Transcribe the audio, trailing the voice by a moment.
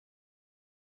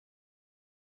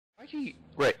Actually,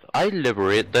 right, I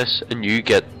liberate this and you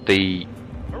get the...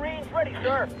 Marines ready,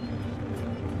 sir.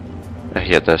 I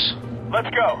hate this. Let's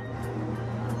go.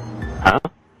 Huh?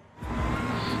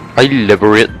 I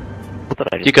liberate... What did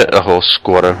I do? You get a whole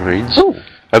squad of Marines. Oh.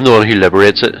 I'm the one who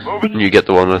liberates it, and you get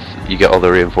the one with... you get all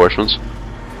the reinforcements.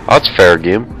 That's fair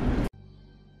game.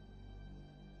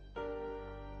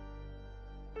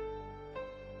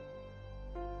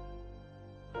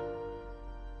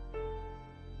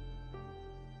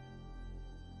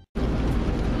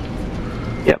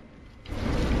 Yep.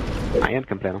 I ain't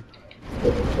complaining.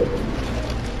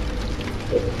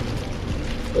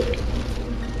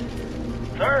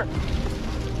 Sir.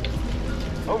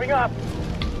 Moving up.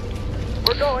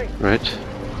 We're going. Right.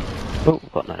 Oh,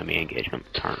 got an enemy engagement,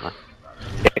 apparently.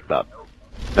 Take that.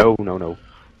 No, no, no.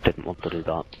 Didn't want to do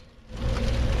that.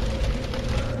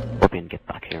 Scorpion, get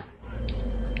back here.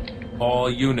 All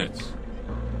units.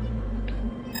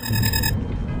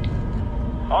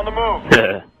 On the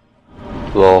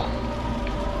move. Lol.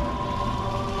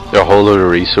 There are a whole load of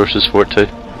resources for it too.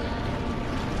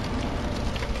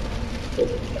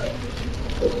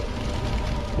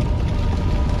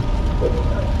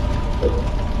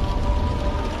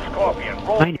 Scorpion,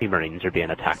 roll. My new Marines are being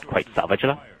attacked quite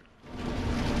savagely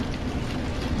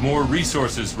More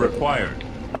resources required.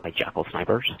 by jackal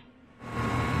snipers.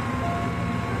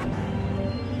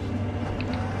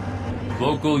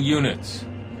 Local units.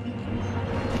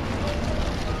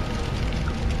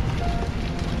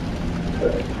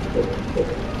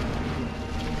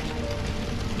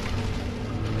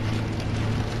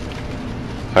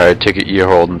 Alright, take it you're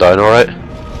holding down alright?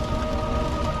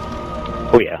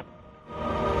 Oh yeah.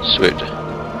 Sweet.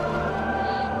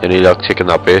 Any luck taking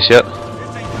that base yet?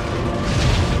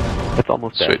 It's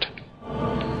almost dead. Sweet.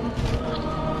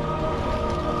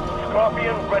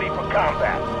 Scorpion ready for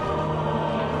combat.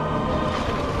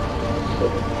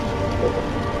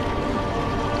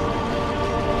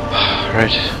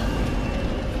 Right.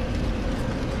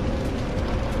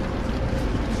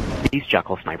 These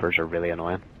jackal snipers are really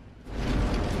annoying.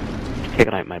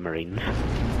 Taking out my Marines.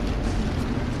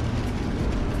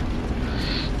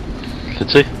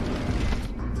 Let's see.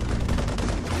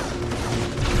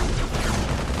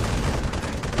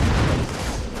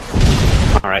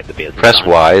 Alright, the base is Press down.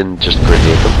 Y and just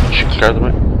grenade them. Should clear them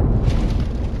out.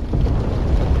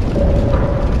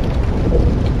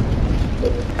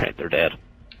 Alright, they're dead.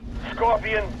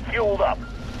 Scorpion fueled up.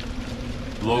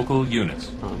 Local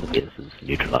units. Oh, the base is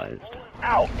neutralized.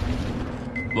 Out.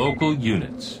 Local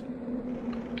units.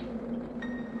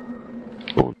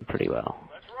 Going pretty well.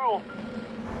 Let's roll.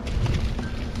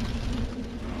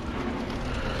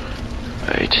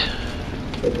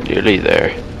 Right. Nearly there.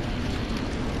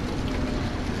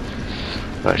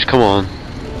 Right, come on.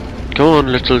 Come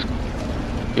on, little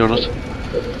unit.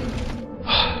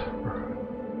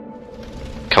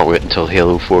 Can't wait until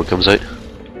Halo 4 comes out.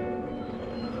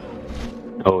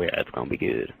 Oh yeah, it's gonna be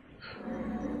good.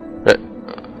 Right.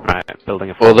 Right, building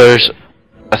a Well, fort. there's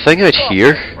a thing out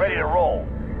here, Ready to roll.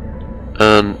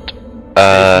 and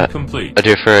Mission complete. a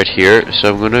Doofer out here, so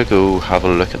I'm gonna go have a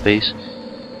look at these.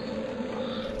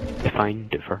 Define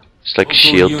Doofer. It's like Local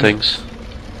shield units. things.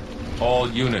 All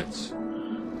units.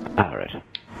 Alright.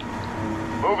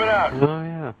 Moving out. Oh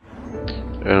yeah.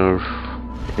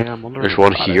 Yeah, I'm wondering. There's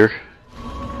one about it. here.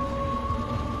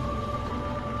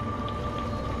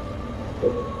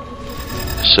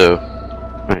 So,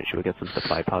 Right, should we get some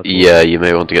supply pods? yeah, you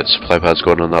may want to get supply pads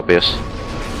going on that base.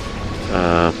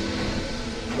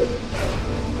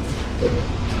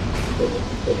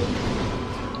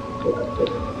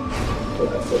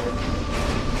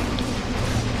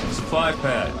 Supply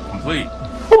pad complete.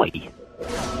 Boy!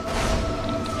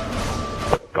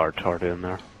 Guard tower doing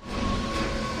there.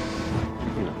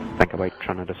 You know, think about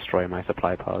trying to destroy my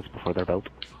supply pods before they're built.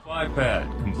 Supply pad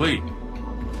complete.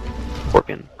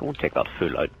 Scorpion, go and take that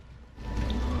fool out.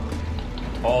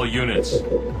 All units.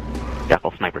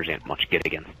 Jackal snipers ain't much good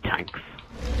against tanks.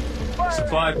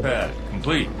 Supply pad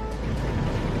complete.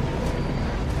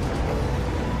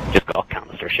 Just got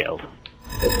canister shelled.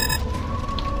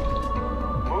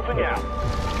 Moving out.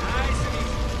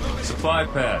 Supply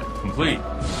pad complete.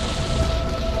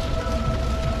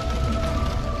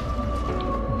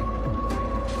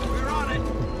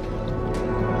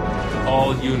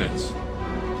 All units.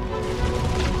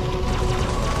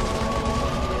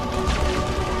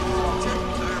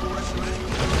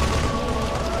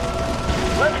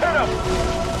 Let's hit him.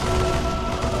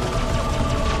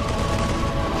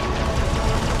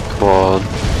 Come on.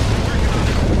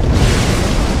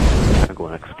 I'm gonna go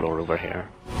and explore over here.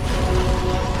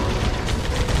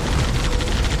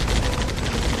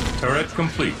 Turret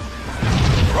complete.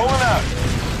 Rolling out.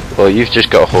 Well, you've just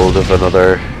got hold of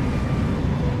another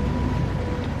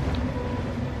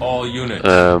All units.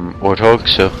 warthog,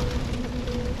 so.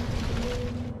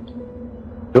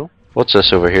 Cool. What's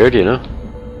this over here, do you know?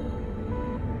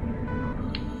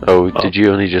 Oh, did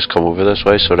you only just come over this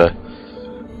way, sorta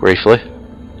briefly?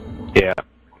 Yeah.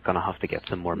 Gonna have to get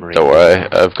some more marines. Don't worry,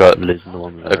 I've got Losing the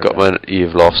ones that I've got are mine.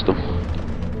 You've lost them.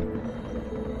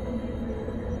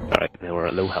 Alright, they were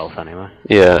at low health anyway.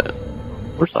 Yeah,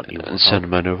 Where's that new and one? send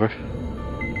mine over.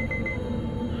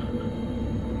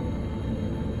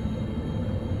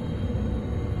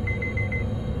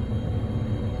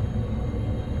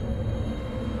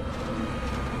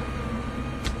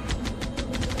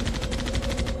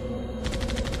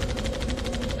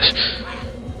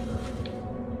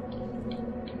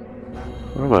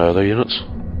 Where are my other units?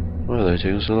 Why are they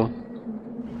taking so long?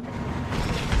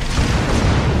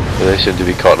 Yeah, they seem to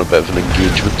be caught in a bit of an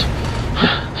engagement.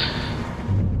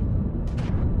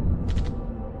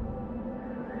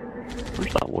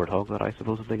 Where's that warthog that I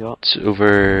supposedly got? It's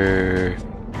over.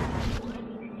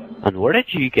 And where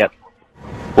did you get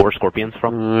 4 scorpions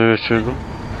from?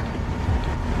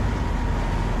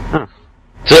 Huh.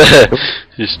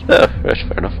 Just that's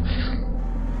fair enough.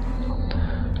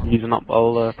 Using up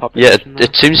all the Yeah, population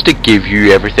it seems to give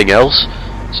you everything else,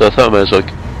 so I thought I might as well.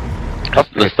 I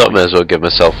thought I might as well give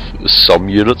myself some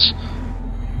units.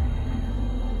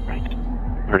 Right.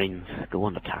 Marines, go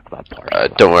and attack that part.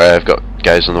 Don't worry, I've got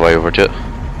guys on the way over to it.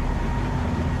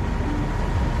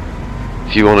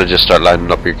 If you want to just start lining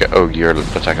up your oh, you're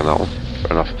attacking that one.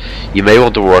 Fair enough. You may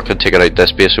want to work on taking out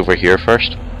this base over here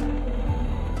first.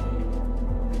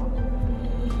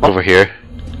 Over here.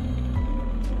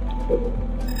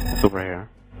 It's over here.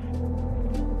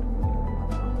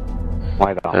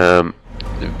 Why that?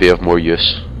 It'd be of more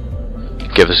use.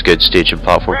 Give us a good staging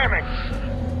platform. Ramming.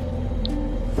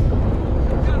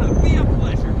 Gonna be a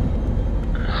pleasure.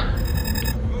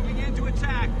 Moving into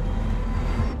attack.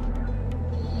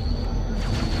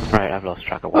 Right, I've lost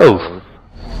track of what Oh. it was.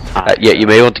 Yeah, you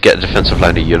may want to get a defensive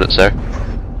line of units there.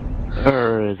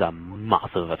 There is a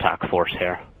massive attack force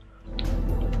here.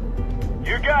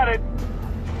 You got it.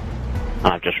 And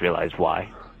I've just realised why.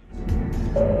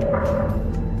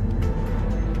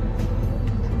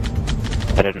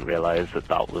 I didn't realise that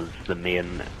that was the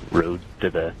main road to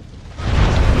the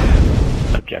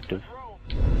objective.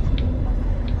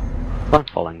 I'm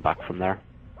falling back from there.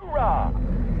 Hoorah.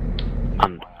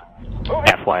 And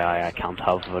FYI, I can't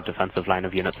have a defensive line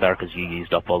of units there because you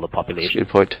used up all the population. Good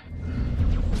point.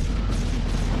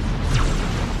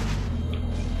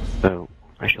 So,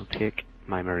 I shall take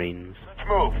my marines Let's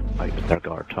move. out of their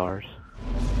guard towers.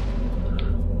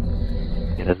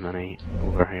 Get as many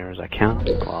over here as I can.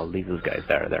 Well, I'll leave those guys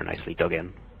there, they're nicely dug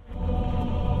in.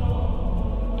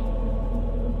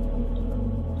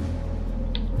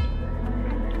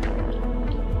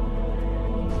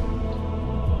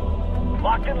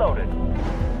 Locked and loaded.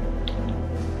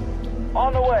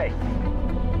 On the way.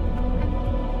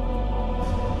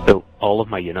 So, all of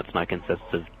my units now consist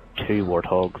of 2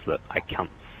 warthogs that I can't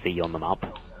see on the map.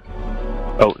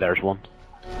 Oh, there's one.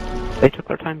 They took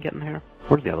their time getting here.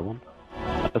 Where's the other one?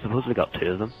 I suppose we got 2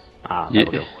 of them. Ah, there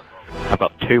we go. I've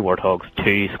got 2 warthogs,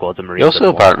 2 squads of marines. You also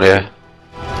and one apparently. marine.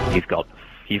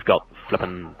 You've got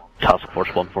flipping Task Force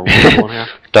 141 here.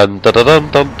 Dun dun dun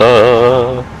dun dun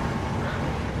dun.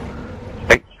 I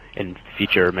think in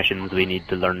future missions we need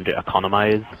to learn to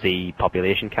economize the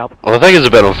population cap. Well, I think it's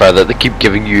a bit unfair that they keep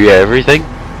giving you everything.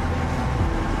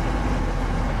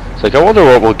 It's like, I wonder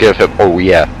what we'll give him. Oh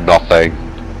yeah, nothing.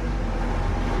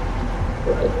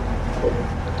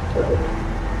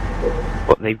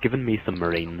 But they've given me some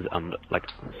marines and like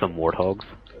some warthogs.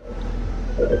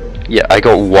 Yeah, I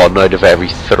got 1 out of every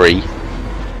 3.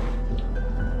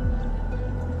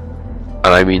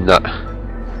 And I mean that.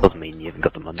 Doesn't mean you haven't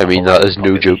got them. I mean that is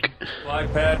no joke. Supply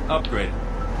pad upgraded.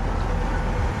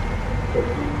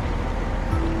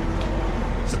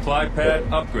 Supply pad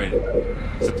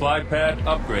upgraded. Supply pad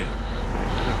upgraded.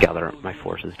 Gather my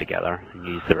forces together and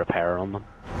use the repair on them.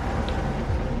 I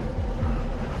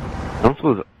don't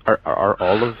suppose are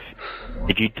all of.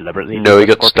 Did you deliberately? No, he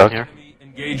got Scorpion stuck. Here? Enemy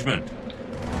engagement.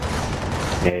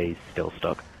 Yeah, he's still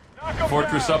stuck. Knock 'em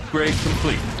Fortress down. upgrade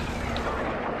complete.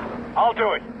 I'll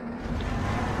do it.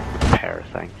 Repair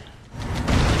thing.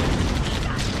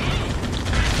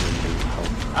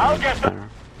 I'll get them. There.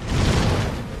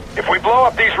 If we blow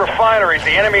up these refineries,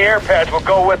 the enemy air pads will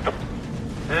go with them.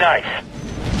 Nice.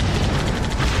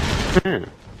 Hmm.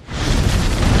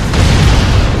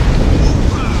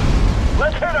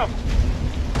 Let's hit them.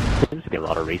 Seems to be a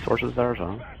lot of resources there as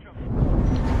well.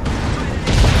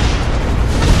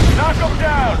 Knock them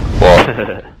down.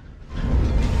 What?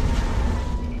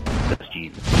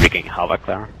 havoc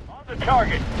there. On the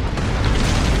target.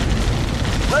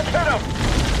 Let's hit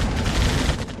him.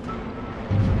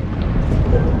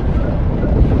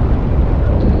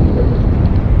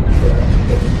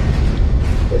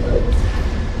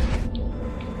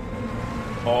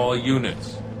 All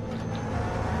units.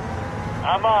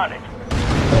 I'm on it.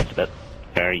 That's it.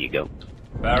 There you go.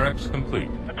 Barracks complete.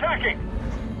 Attacking.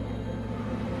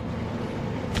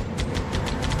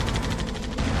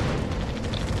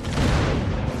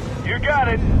 You got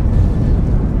it.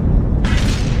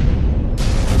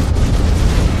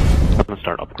 I'm gonna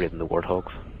start upgrading the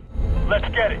Warthogs. Let's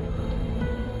get it.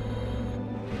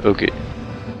 Okay.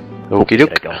 Okie Get a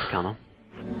doke. gas cannon.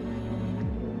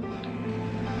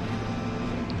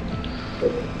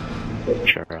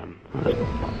 Sure,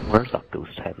 where's that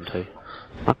ghost heading to?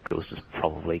 That ghost is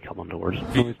probably coming towards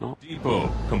us. No, he's not.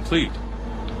 Depot complete.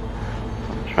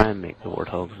 Try and make the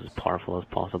Warthogs as powerful as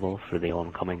possible for the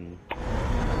oncoming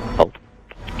assault,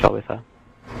 shall we say.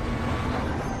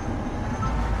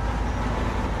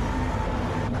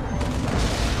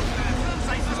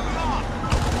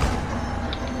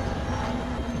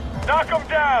 Knock him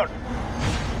down.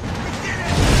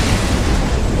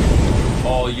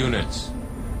 All units.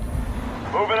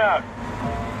 Moving out.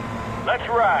 Let's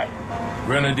ride.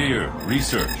 Grenadier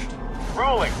researched.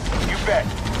 Ruling. You bet.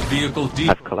 Vehicle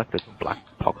depot. I've collected Black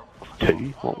Box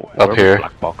 2. Up Where here. was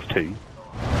Black Box 2.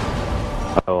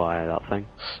 Oh, aye, that thing.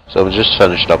 So I'm just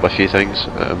finished up a few things.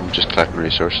 Just collecting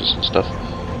resources and stuff.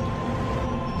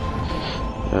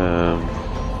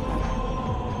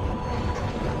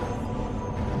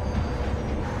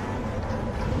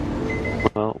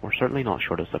 Well, we're certainly not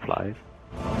short of supplies.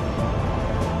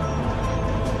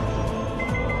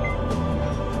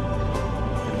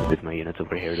 Move my units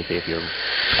over here to see if your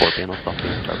Scorpion will stop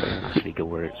being turbo and actually go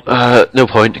where it's... No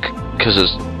point, because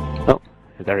it's... Oh,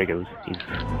 there he goes.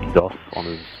 He's off on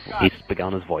his... He's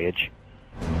begun his voyage.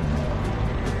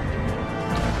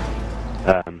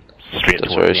 Straight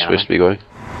That's towards where the it's supposed to be going.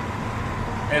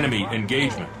 Enemy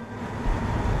engagement.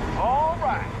 All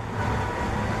right.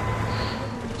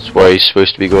 That's where he's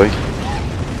supposed to be going.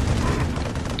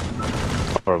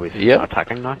 Or are we Yep.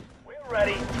 attacking now? We're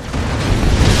ready.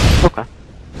 Okay.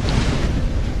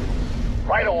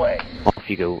 Right away. Off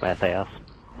you go, SAS.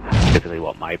 Basically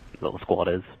what my little squad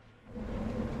is.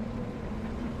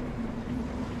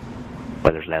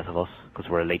 Why there's less of us, because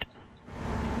we're elite.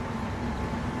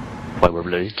 Why we're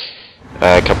blue.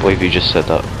 I can't believe you just said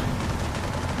that.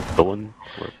 We're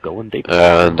going deep.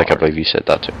 And I can't believe you said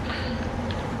that too.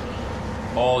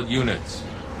 All units.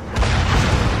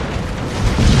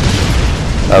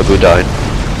 I'll go down.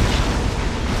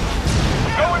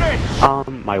 Going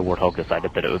in. My Warthog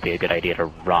decided that it would be a good idea to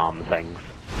ram things,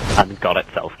 and got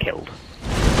itself killed.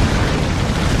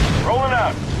 Rolling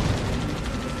out.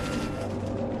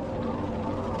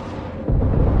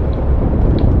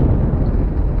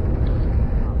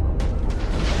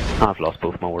 I've lost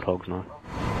both my Warthogs now.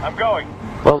 I'm going.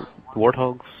 Well,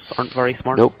 Warthogs aren't very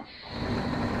smart. Nope.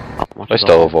 Not much I at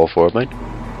still all. have all four of mine.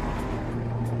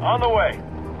 On the way.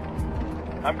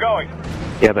 I'm going.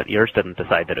 Yeah, but yours didn't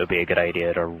decide that it would be a good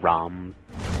idea to ram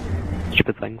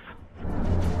stupid things.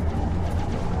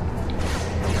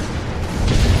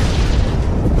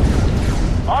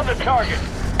 On the target.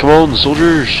 Come on,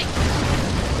 soldiers!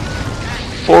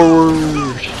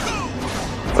 Forward!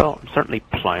 Well, I'm certainly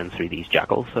ploughing through these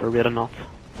jackals that are raiding knots.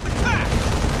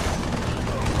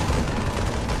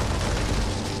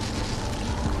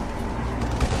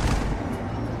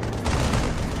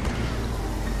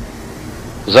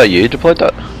 Was that you deployed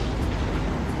that?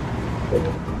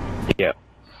 Yeah.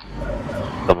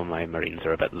 Some of my marines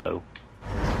are a bit low.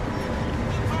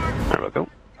 There we go.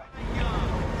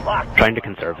 Lock. Trying to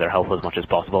conserve their health as much as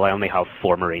possible. I only have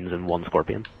 4 marines and 1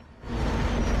 scorpion.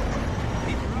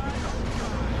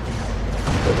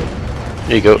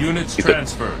 There you go. Units You got-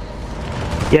 transferred.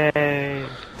 Yay!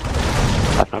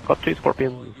 I've now got 2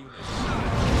 scorpions.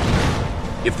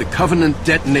 If the Covenant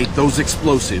detonate those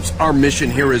explosives, our mission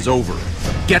here is over.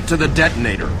 Get to the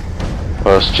detonator.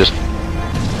 Well, it's just...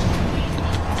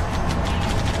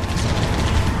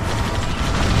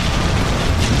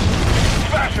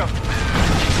 Smash him.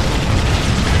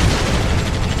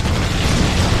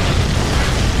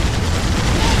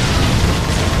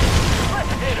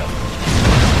 Let's hit him.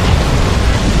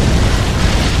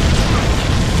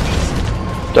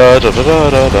 Da da da da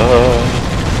da da.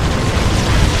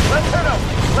 Let's hit him.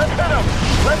 Let's hit him.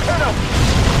 Let's hit him.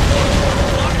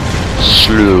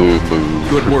 Slow move.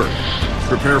 Good work.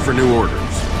 Prepare for new orders.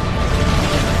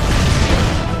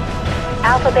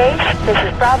 Alpha Base, this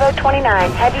is Bravo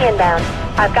 29, heavy inbound. 9.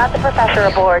 I've got the professor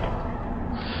aboard.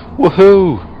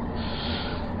 Woohoo! Let's hit him. Let's hit him. Let's hit him. Let's hit him. Let's hit him. Let's hit him. Let's hit him. Let's hit him. Let's hit him. Let's hit him. Let's hit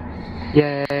him. Alpha Base, this is Bravo 29, heavy inbound. I've got the professor aboard.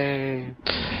 Yay!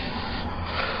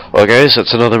 Well, guys,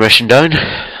 that's another mission down. We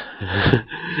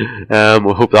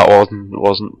hope that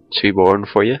wasn't too boring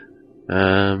for you.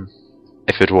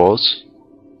 If it was,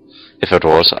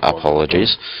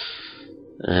 apologies.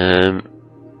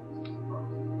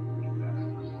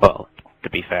 Well, to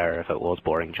be fair, if it was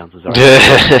boring, chances are.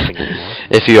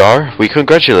 If you are, we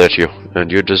congratulate you,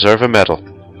 and you deserve a medal.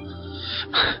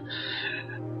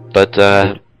 But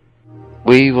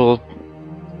we will.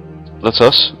 That's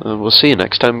us. We'll see you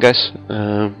next time, guys.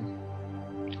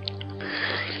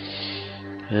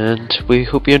 And we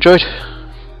hope you enjoyed.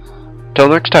 Till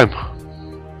next time.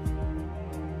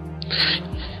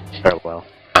 Farewell.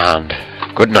 And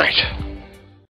good night.